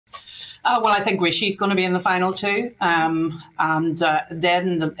Well, I think Rishi's going to be in the final two. Then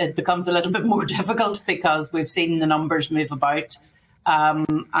it becomes a little bit more difficult because we've seen the numbers move about. I'm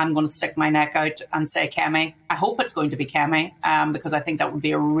going to stick my neck out and say Kemi. I hope it's going to be Kemi because I think that would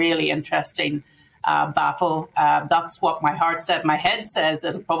be a really interesting battle. That's what my heart said. My head says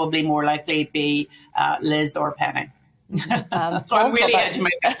it'll probably more likely be Liz or Penny. So I'm really hedging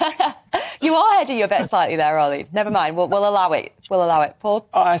my bet. You are hedging your bet slightly there, Arlene. Never mind. We'll allow it. We'll allow it. Paul?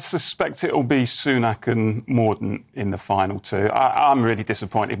 I suspect it'll be Sunak and Mordaunt in the final two. I'm really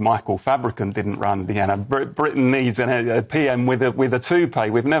disappointed Michael Fabricant didn't run Vienna. Britain needs a PM with a toupee.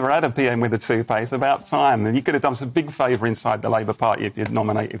 We've never had a PM with a toupee. It's about time. And you could have done us a big favour inside the Labour Party if you'd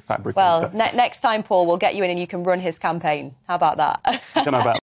nominated Fabricant. Well, next time, Paul, we'll get you in and you can run his campaign. How about that? I don't know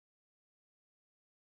about